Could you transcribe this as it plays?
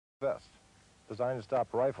vest designed to stop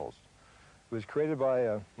rifles. It was created by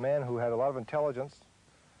a man who had a lot of intelligence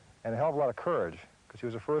and a hell of a lot of courage, because he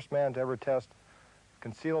was the first man to ever test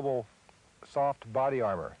concealable soft body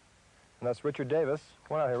armor. And that's Richard Davis.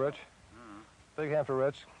 Come on out here, Rich. Big hand for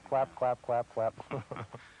Rich. Clap, clap, clap, clap.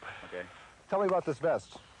 Okay. Tell me about this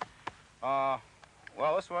vest. Well,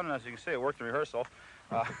 this one, as you can see, it worked in rehearsal.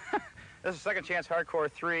 This is Second Chance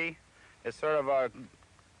Hardcore 3. It's sort of a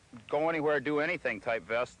go anywhere, do anything type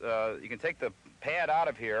vest. You can take the pad out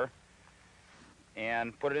of here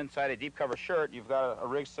and put it inside a deep cover shirt. You've got a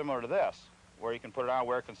rig similar to this, where you can put it on,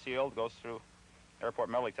 wear it concealed, goes through airport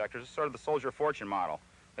metal detectors. It's sort of the Soldier Fortune model.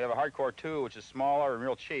 We have a Hardcore 2, which is smaller and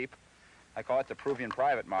real cheap. I call it the Peruvian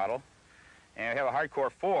Private model. And we have a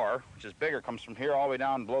Hardcore 4, which is bigger, comes from here all the way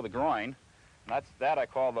down below the groin. And that I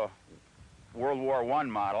call the World War I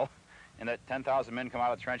model, and that 10,000 men come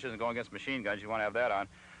out of the trenches and go against machine guns. You want to have that on.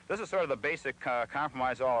 This is sort of the basic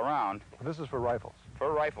compromise all around. This is for rifles.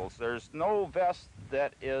 For rifles. There's no vest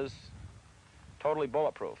that is totally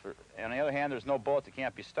bulletproof. On the other hand, there's no bullet that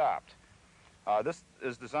can't be stopped. This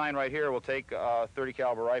is designed right here, will take a 30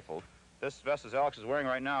 caliber rifle. This vest, as Alex is wearing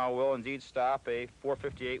right now, will indeed stop a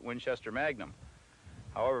 .458 Winchester Magnum.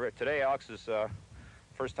 However, today Alex is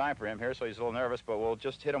first time for him here, so he's a little nervous, but we'll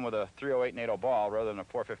just hit him with a .308 NATO ball rather than a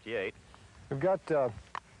 .458. We've got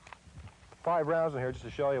 5 rounds in here just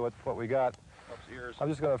to show you what we got. I'm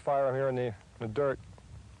just going to fire them here in the dirt.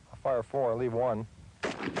 I'll fire 4 and leave 1.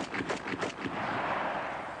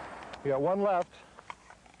 You got 1 left.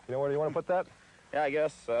 You know where you want to put that? Yeah, I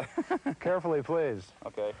guess. Carefully, please.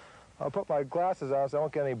 Okay. I'll put my glasses on so I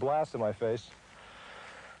don't get any blast in my face.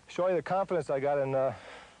 Show you the confidence I got in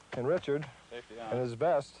Richard and his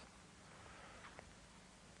vest.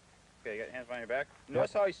 Okay, you got your hands behind your back.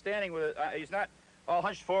 Notice how he's standing with it. He's not all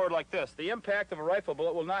hunched forward like this. The impact of a rifle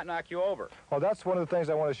bullet will not knock you over. Well, that's one of the things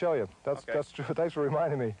I want to show you. That's true. Thanks for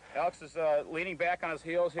reminding me. Alex is leaning back on his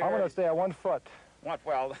heels here. I'm going to stay at 1 foot.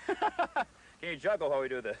 Well, can you juggle while we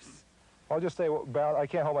do this? I'll just stay. I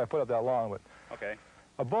can't hold my foot up that long, but. Okay.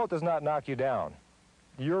 A bullet does not knock you down.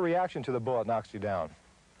 Your reaction to the bullet knocks you down.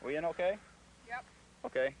 We in okay? Yep.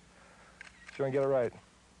 Okay. Sure and get it right.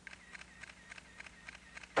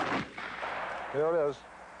 There it is.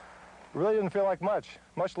 It really didn't feel like much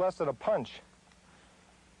less than a punch.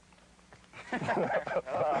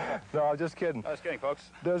 No, I'm just kidding. I was kidding,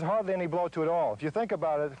 folks. There's hardly any blow to it all. If you think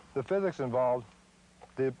about it, the physics involved,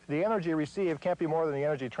 the energy received can't be more than the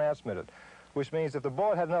energy transmitted, which means if the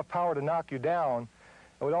bullet had enough power to knock you down,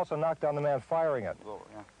 it would also knock down the man firing it. Oh,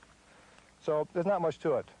 yeah. So there's not much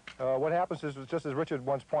to it. What happens is, just as Richard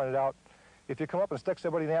once pointed out, if you come up and stick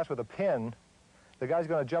somebody in the ass with a pin, the guy's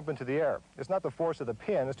going to jump into the air. It's not the force of the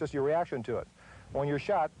pin, it's just your reaction to it. When you're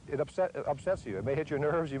shot, it upsets you. It may hit your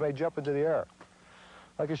nerves, you may jump into the air.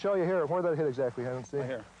 I can show you here. Where did that hit exactly? I don't see. Right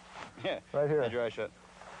here. Yeah. Right here. Had your eyes shut.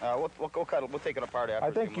 We'll take it apart after.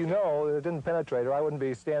 I think you know it didn't penetrate, or I wouldn't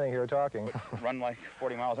be standing here talking. Run like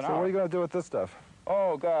 40 miles an hour. So what are you going to do with this stuff?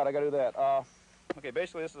 Oh, God, I got to do that. Okay,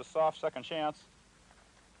 basically this is a soft second chance.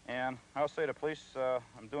 And I'll say to police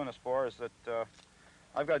I'm doing this for is that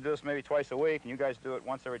I've got to do this maybe twice a week, and you guys do it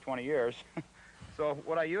once every 20 years. So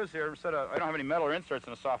what I use here, instead of, I don't have any metal or inserts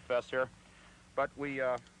in a soft vest here, but we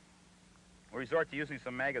resort to using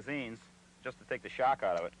some magazines just to take the shock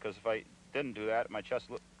out of it, because if I didn't do that, my chest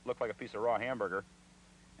looked like a piece of raw hamburger,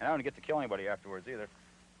 and I don't get to kill anybody afterwards either.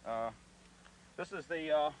 This is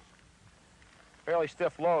the fairly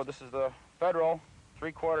stiff load. This is the Federal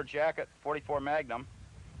 3/4 jacket 44 Magnum.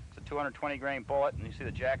 It's a 220 grain bullet, and you see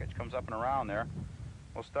the jacket comes up and around there.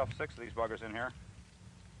 We'll stuff 6 of these buggers in here.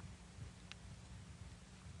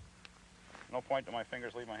 No point to my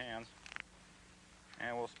fingers leave my hands.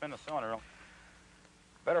 And we'll spin the cylinder.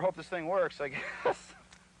 Better hope this thing works, I guess.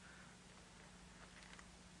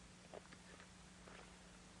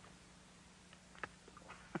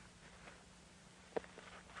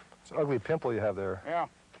 It's an ugly pimple you have there. Yeah.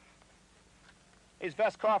 These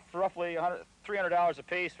vests cost roughly $300 a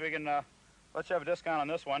piece. We can let's have a discount on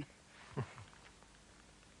this one.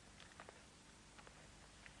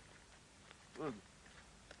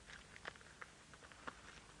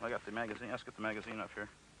 I got the magazine. Let's get the magazine up here.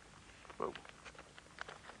 Whoa.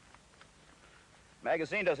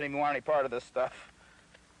 Magazine doesn't even want any part of this stuff.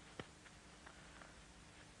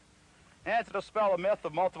 And to dispel the myth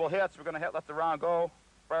of multiple hits, we're going to let the round go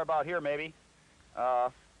right about here, maybe.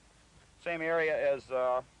 Same area as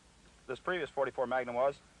this previous 44 Magnum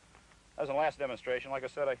was. That was the last demonstration. Like I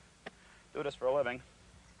said, I do this for a living.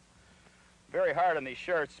 Very hard on these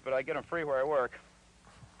shirts, but I get them free where I work.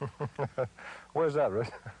 Where's that, Rich?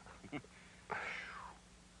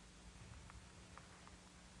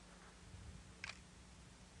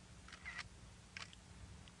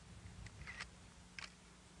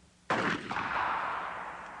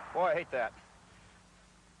 Boy, I hate that.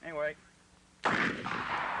 Anyway.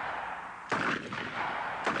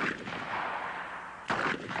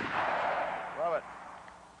 Love it.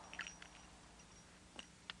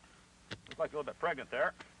 Looks like a little bit pregnant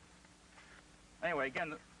there. Anyway,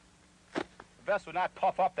 again, the vest would not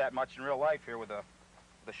puff up that much in real life here with the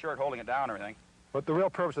shirt holding it down and everything. But the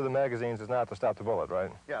real purpose of the magazines is not to stop the bullet,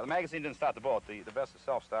 right? Yeah, the magazine didn't stop the bullet. The vest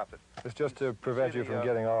itself stopped it. It's just to prevent you from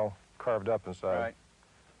getting all carved up inside. Right.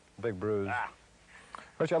 Big bruise. Ah.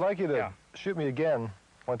 Rich, I'd like you to shoot me again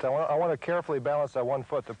one time. I want to carefully balance that 1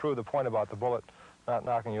 foot to prove the point about the bullet not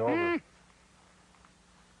knocking you over.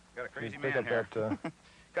 Got a crazy Pick man up here. that,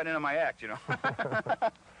 Cutting into my act, you know.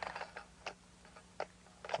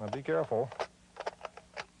 now be careful.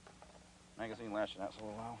 Magazine lashing out so a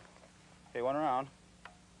little while. Okay, one around.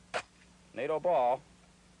 NATO ball.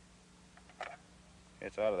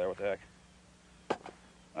 It's out of there. What the heck?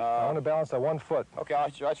 I want to balance that 1 foot. Okay, I'll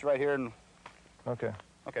shoot right here and. Okay.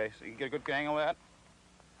 Okay, so you can get a good angle of that.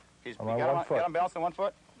 You I'm on got 1 foot. Got him balanced on 1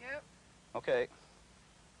 foot? Yep. Okay.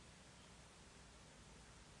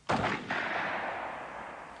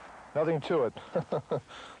 Nothing to it.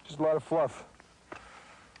 Just a lot of fluff.